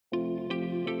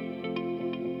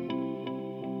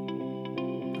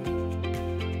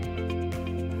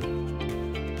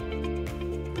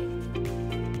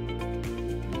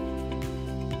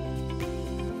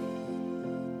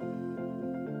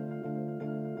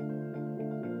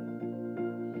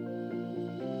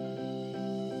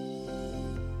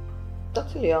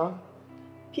Dr. Leong,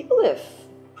 people have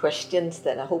questions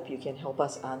that I hope you can help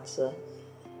us answer.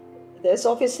 There's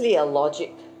obviously a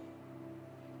logic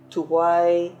to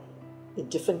why in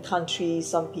different countries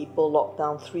some people lock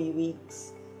down 3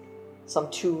 weeks, some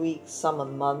 2 weeks, some a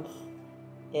month,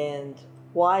 and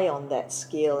why on that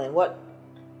scale, and what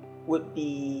would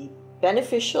be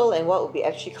beneficial and what would be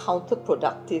actually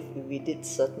counterproductive if we did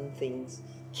certain things.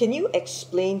 Can you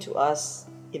explain to us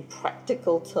in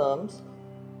practical terms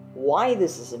why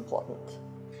this is important?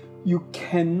 You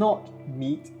cannot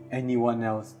meet anyone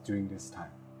else during this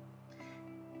time.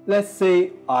 Let's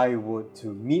say I were to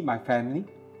meet my family,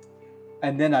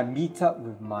 and then I meet up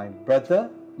with my brother,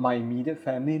 my immediate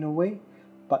family in a way,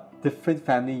 but different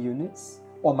family units,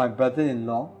 or my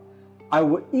brother-in-law. I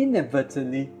would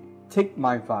inadvertently take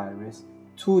my virus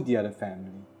to the other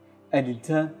family, and in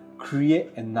turn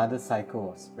create another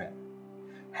cycle of spread.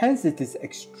 Hence, it is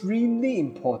extremely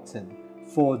important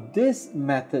for this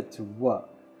method to work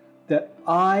that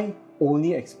I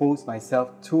only expose myself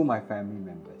to my family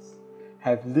members,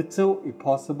 have little if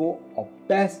possible or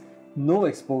best no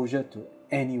exposure to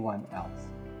anyone else.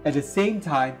 At the same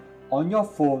time, on your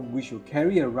phone, which you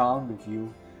carry around with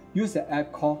you, use an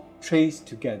app called Trace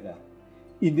Together.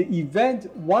 In the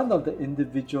event one of the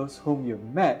individuals whom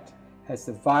you've met has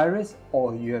the virus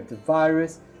or you have the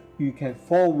virus, you can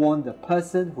forewarn the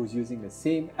person who's using the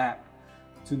same app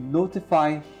to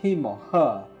notify him or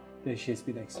her that she has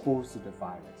been exposed to the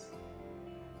virus.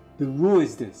 The rule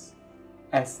is this: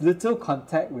 as little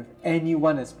contact with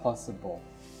anyone as possible.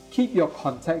 Keep your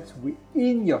contacts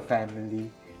within your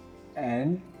family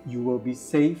and you will be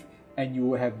safe, and you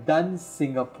will have done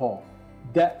Singapore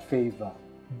that favor,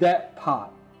 that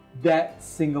part, that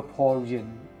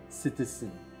Singaporean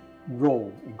citizen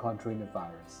role in controlling the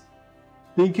virus.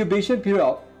 The incubation period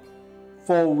of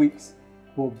 4 weeks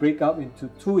will break up into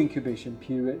 2 incubation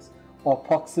periods, or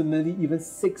approximately even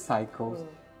 6 cycles,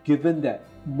 given that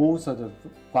most of the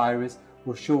virus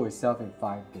will show itself in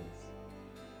 5 days.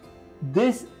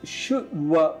 This should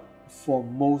work for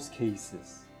most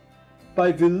cases.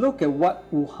 But if you look at what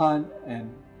Wuhan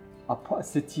and a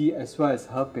city as well as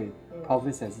Hebei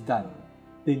province has done,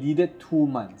 they needed 2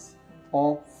 months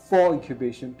or 4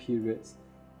 incubation periods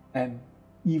and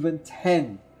even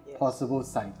 10 possible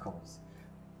cycles.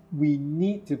 We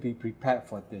need to be prepared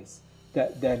for this,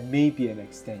 that there may be an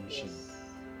extension.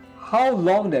 How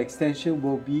long the extension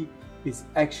will be is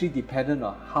actually dependent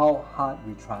on how hard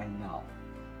we try now.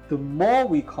 The more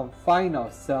we confine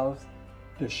ourselves,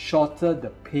 the shorter the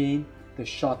pain, the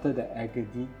shorter the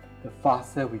agony, the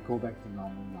faster we go back to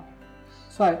normal life.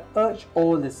 So I urge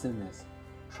all listeners,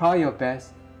 try your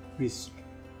best,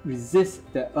 resist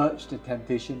the urge, the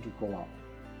temptation to go out.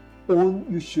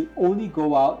 You should only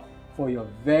go out for your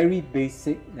very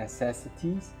basic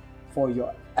necessities, for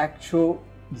your actual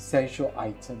essential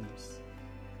items.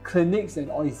 Clinics and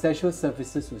all essential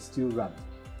services will still run.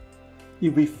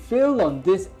 If we fail on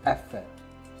this effort,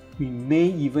 we may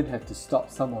even have to stop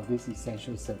some of these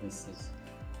essential services.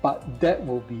 But that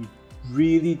will be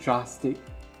really drastic.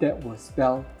 That will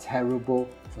spell terrible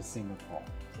for Singapore.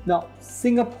 Now,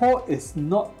 Singapore is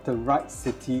not the right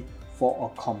city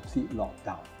for a complete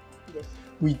lockdown. Yes.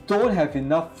 We don't have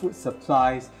enough food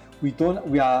supplies.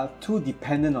 We are too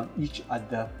dependent on each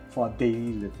other for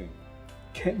daily living.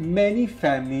 Many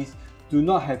families do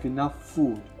not have enough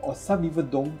food, or some even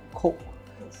don't cook,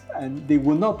 and they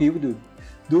will not be able to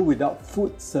do without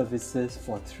food services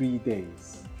for 3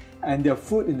 days. And their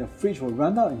food in the fridge will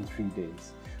run out in 3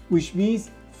 days, which means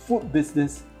food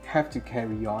business have to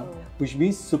carry on, which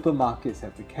means supermarkets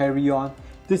have to carry on.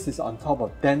 This is on top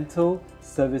of dental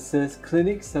services,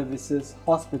 clinic services,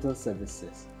 hospital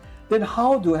services. Then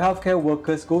how do healthcare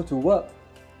workers go to work?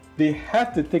 They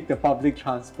have to take the public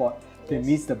transport. That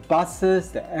means the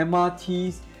buses, the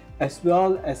MRTs, as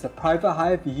well as the private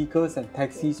hire vehicles and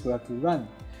taxis will have to run.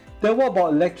 Then what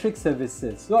about electric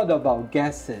services? What about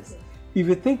gases? If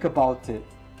you think about it,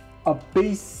 a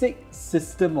basic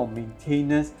system of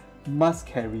maintenance must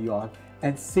carry on,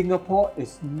 and Singapore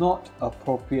is not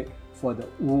appropriate for the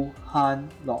Wuhan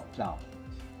lockdown.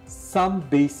 Some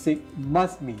basic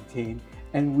must maintain,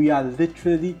 and we are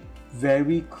literally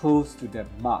very close to the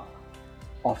mark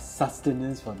of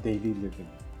sustenance for daily living.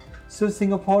 So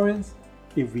Singaporeans,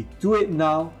 if we do it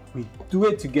now, we do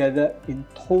it together in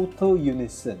total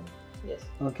unison. Yes.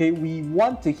 Okay, we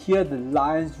want to hear the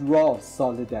lion's roar of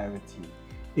solidarity.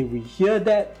 If we hear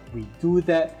that, we do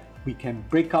that, we can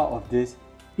break out of this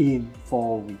in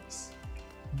 4 weeks.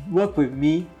 Work with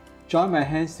me, join my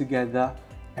hands together,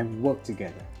 and work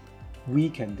together. We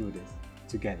can do this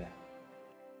together.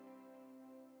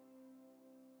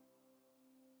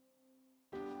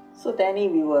 So Danny,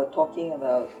 we were talking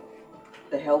about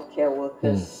the healthcare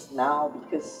workers now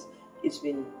because it's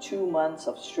been 2 months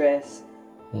of stress.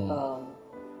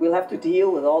 We'll have to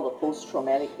deal with all the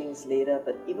post-traumatic things later,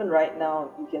 but even right now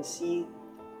you can see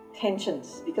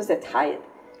tensions because they're tired.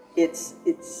 It's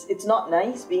not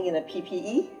nice being in a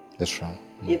PPE. That's right.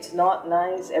 It's not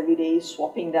nice every day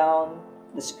swapping down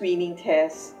the screening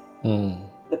tests,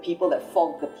 the people that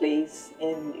fog the place,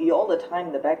 and you're all the time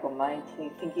in the back of mind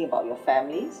thinking about your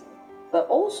families. But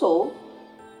also,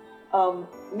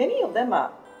 many of them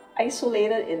are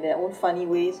isolated in their own funny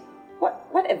ways.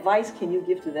 What advice can you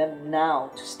give to them now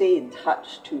to stay in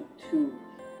touch, to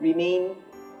remain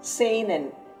sane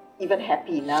and even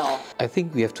happy now? I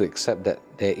think we have to accept that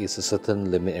there is a certain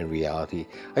limit in reality.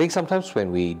 I think sometimes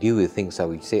when we deal with things that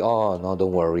we say, oh, no,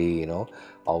 don't worry, you know,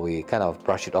 or we kind of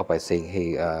brush it off by saying, hey,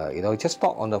 you know, just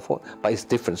talk on the phone, but it's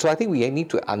different. So I think we need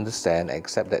to understand and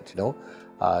accept that, you know,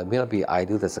 it may not be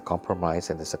ideal, there's a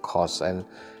compromise and there's a cost, and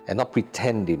not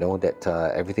pretend, you know, that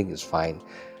everything is fine.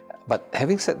 But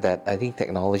having said that, I think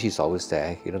technology is always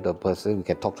there. You know, the person, we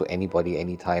can talk to anybody,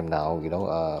 anytime now, you know,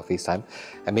 FaceTime.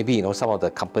 And maybe, you know, some of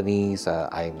the companies,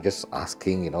 I'm just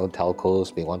asking, you know,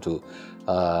 telcos may want to,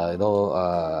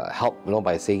 help, you know,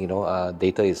 by saying, you know,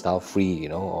 data is now free, you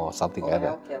know, or something like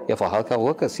that. Yeah, for healthcare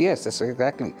workers, yes, that's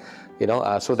exactly. You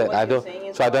know, so that I don't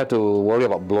have to worry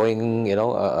about blowing, you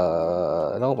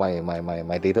know,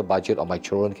 my data budget, or my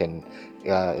children can,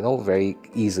 you know, very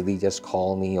easily just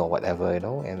call me or whatever, you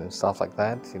know, and stuff like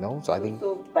that, you know. So I think.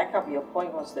 So back up, your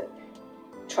point was that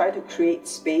try to create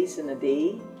space in a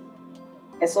day.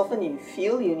 As often you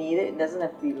feel you need it, it doesn't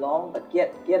have to be long, but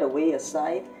get away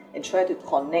aside and try to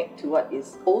connect to what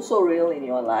is also real in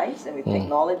your lives. And with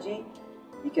technology,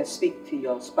 you can speak to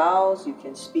your spouse, you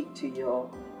can speak to your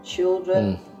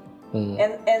children,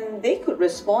 and they could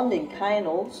respond in kind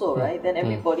also, right? Then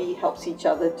everybody helps each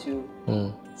other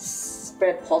to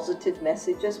spread positive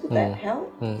messages. Would that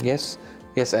help? Yes,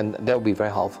 and that would be very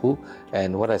helpful.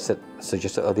 And what I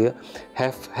suggested earlier,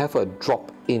 have a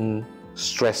drop-in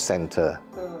stress center,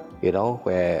 you know,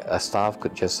 where a staff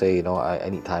could just say, you know, I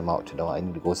need time out, you know, I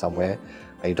need to go somewhere.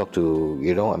 I need to talk to,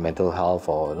 you know, a mental health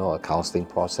or, you know, a counseling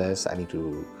process. I need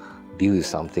to deal with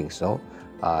some things, you know.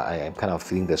 I'm kind of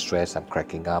feeling the stress, I'm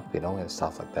cracking up, you know, and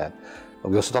stuff like that.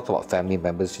 We also talked about family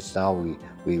members just now.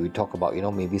 We talk about, you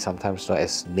know, maybe sometimes, you know,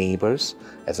 as neighbors,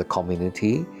 as a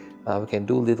community, we can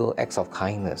do little acts of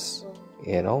kindness,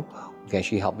 you know. We can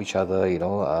actually help each other, you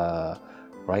know,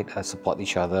 right, support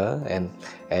each other,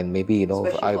 and maybe, you know,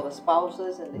 especially for the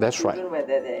spouses and the children, where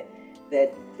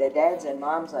their dads and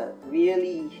moms are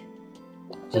really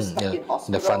just stuck in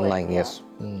hospital. The front line, yes.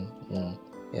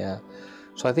 Yeah.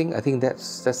 So I think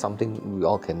that's something we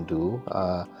all can do.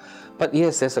 But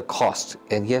yes, there's a cost,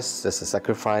 and yes, there's a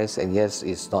sacrifice, and yes,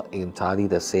 it's not entirely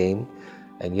the same,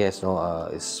 and yes, no,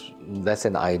 it's less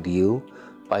than ideal.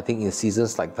 But I think in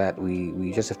seasons like that,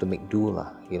 we just have to make do,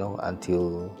 you know,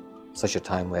 until such a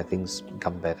time where things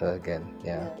become better again.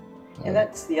 Yeah. And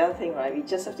that's the other thing, right? We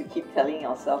just have to keep telling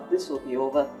ourselves this will be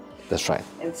over. That's right.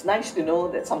 And it's nice to know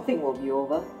that something will be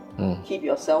over. Keep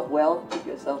yourself well, keep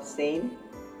yourself sane.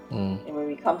 And when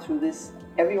we come through this,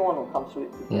 everyone will come through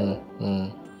it together.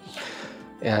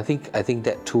 And I think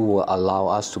that too will allow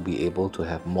us to be able to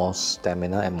have more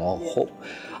stamina and more hope.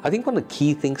 I think one of the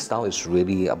key things now is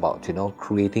really about, you know,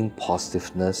 creating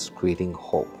positiveness, creating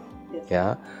hope.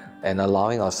 Yeah, and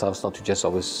allowing ourselves not to just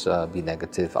always be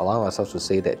negative, allowing ourselves to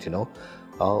say that, you know,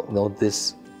 well, no,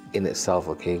 this in itself,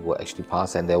 okay, will actually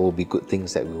pass, and there will be good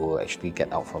things that we will actually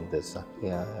get out from this.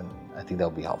 Yeah, and I think that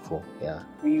will be helpful. Yeah.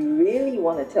 We really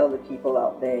want to tell the people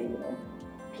out there, you know,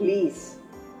 please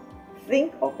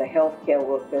think of the healthcare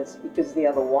workers, because they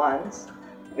are the ones,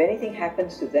 if anything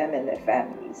happens to them and their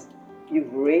families,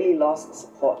 you've really lost the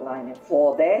support line. And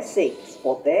for their sakes,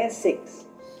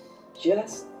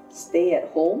 just stay at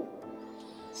home,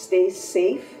 stay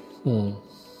safe,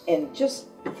 and just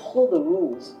follow the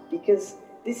rules, because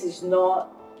this is not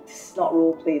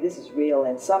role play, this is real,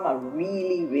 and some are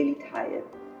really, really tired.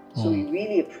 So we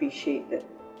really appreciate that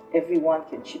everyone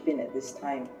can chip in at this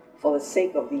time for the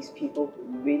sake of these people who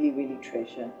we really, really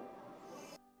treasure.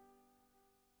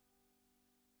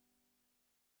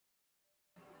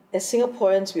 As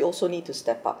Singaporeans, we also need to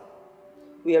step up.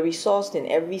 We are resourced in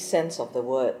every sense of the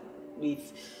word.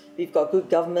 We've got good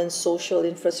government, social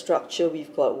infrastructure,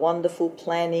 we've got wonderful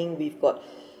planning, we've got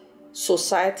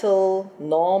societal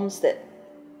norms that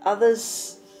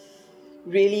others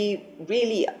really,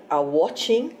 really are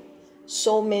watching.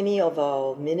 So many of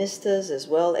our ministers, as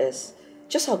well as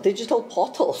just our digital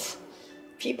portals.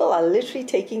 People are literally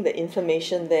taking the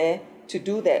information there to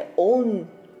do their own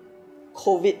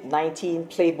COVID-19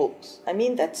 playbooks. I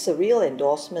mean, that's a real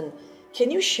endorsement. Can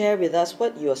you share with us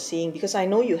what you're seeing? Because I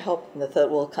know you help in the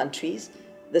third world countries.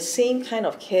 The same kind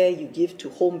of care you give to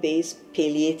home-based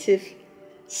palliative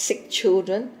sick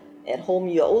children at home,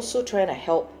 you're also trying to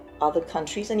help other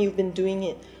countries, and you've been doing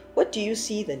it. What do you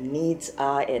see the needs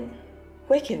are, and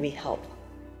where can we help?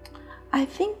 I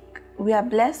think we are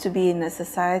blessed to be in a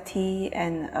society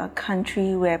and a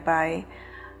country whereby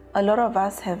a lot of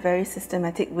us have very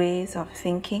systematic ways of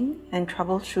thinking and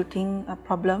troubleshooting a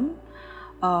problem.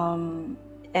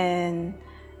 And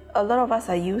a lot of us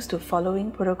are used to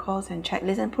following protocols and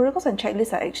checklists, and protocols and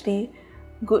checklists are actually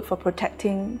good for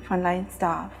protecting frontline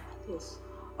staff. Yes.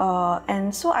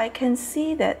 And so I can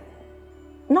see that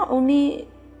not only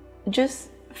just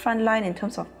frontline in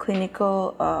terms of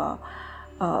clinical,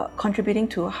 contributing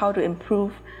to how to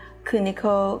improve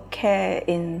clinical care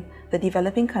in the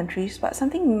developing countries, but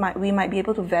something we might be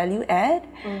able to value add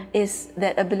is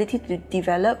that ability to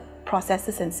develop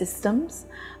processes and systems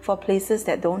for places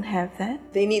that don't have that.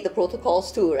 They need the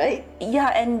protocols too, right? Yeah,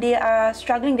 and they are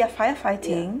struggling, they're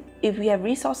firefighting. Yeah. If we have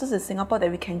resources in Singapore that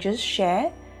we can just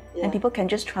share, and people can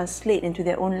just translate into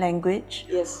their own language,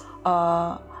 yes,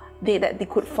 that they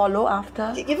could follow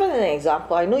after. Give us an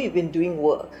example. I know you've been doing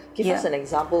work. Give us an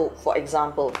example, for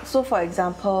example. So for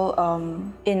example,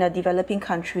 in a developing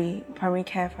country, primary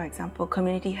care, for example,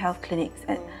 community health clinics,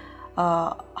 and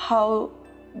how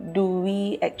do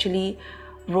we actually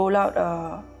roll out,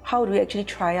 how do we actually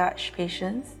triage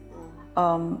patients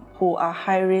who are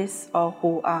high risk or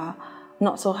who are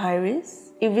not so high risk?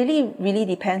 It really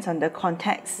depends on the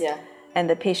context and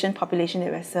the patient population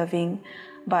that we're serving.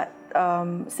 But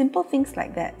simple things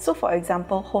like that. So for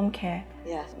example, home care.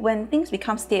 Yeah. When things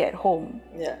become stay at home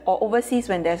or overseas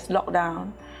when there's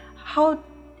lockdown, how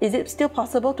is it still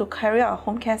possible to carry out a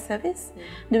home care service?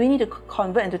 Do we need to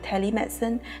convert into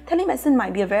telemedicine? Telemedicine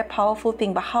might be a very powerful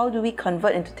thing, but how do we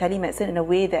convert into telemedicine in a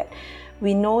way that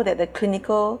we know that the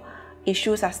clinical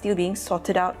issues are still being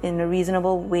sorted out in a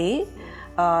reasonable way,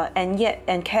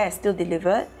 and care is still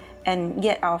delivered, and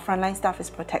yet our frontline staff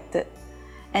is protected?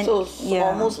 And so it's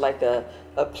almost like a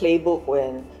playbook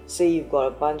when, say, you've got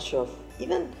a bunch of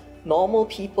even normal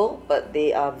people, but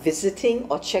they are visiting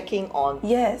or checking on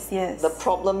the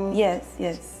problem.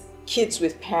 Kids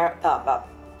with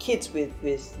kids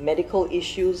with medical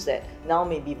issues that now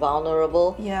may be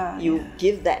vulnerable. You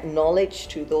give that knowledge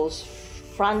to those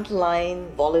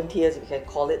frontline volunteers, if we can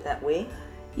call it that way.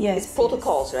 It's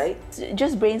protocols, right?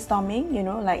 Just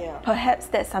brainstorming, perhaps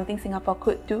that's something Singapore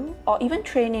could do, or even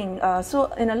training.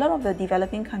 So in a lot of the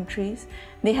developing countries,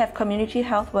 they have community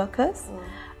health workers.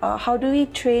 How do we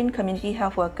train community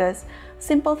health workers?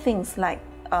 Simple things like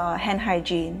hand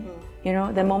hygiene,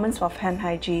 the moments of hand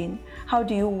hygiene. How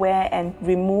do you wear and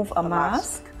remove a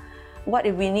mask? What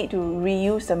if we need to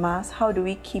reuse the mask? How do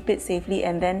we keep it safely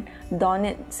and then don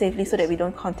it safely so that we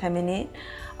don't contaminate?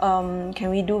 Can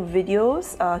we do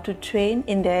videos to train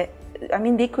in their... I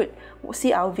mean, they could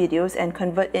see our videos and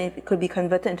convert, and it could be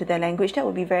converted into their language. That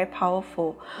would be very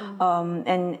powerful,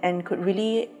 and could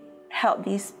really help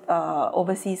these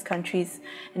overseas countries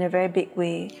in a very big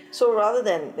way. So rather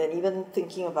than even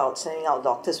thinking about sending out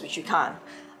doctors, which you can't,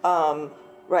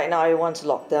 right now everyone's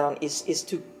locked down, is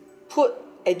to put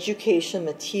education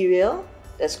material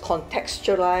that's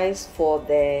contextualized for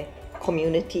their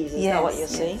communities. Is that what you're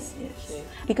saying? Yes. Okay.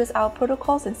 Because our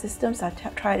protocols and systems are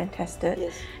tried and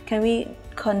tested. Can we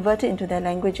convert it into their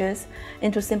languages,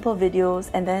 into simple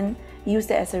videos, and then use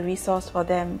that as a resource for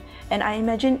them? And I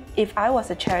imagine if I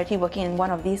was a charity working in one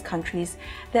of these countries,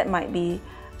 that might be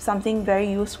something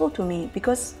very useful to me,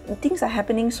 because things are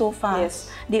happening so fast.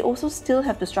 They also still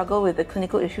have to struggle with the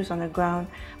clinical issues on the ground.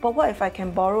 But what if I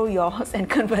can borrow yours and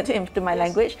convert it into my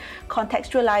language,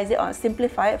 contextualize it or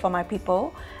simplify it for my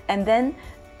people, and then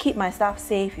keep my staff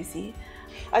safe, you see?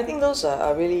 I think those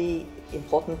are really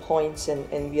important points,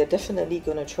 and we are definitely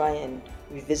going to try and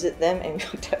revisit them, and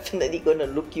we're definitely going to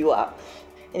look you up.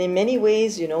 And in many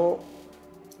ways,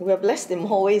 we're blessed in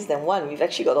more ways than one. We've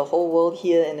actually got the whole world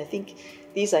here, and I think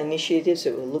these are initiatives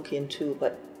that we'll look into.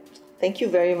 But thank you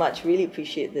very much. Really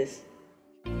appreciate this.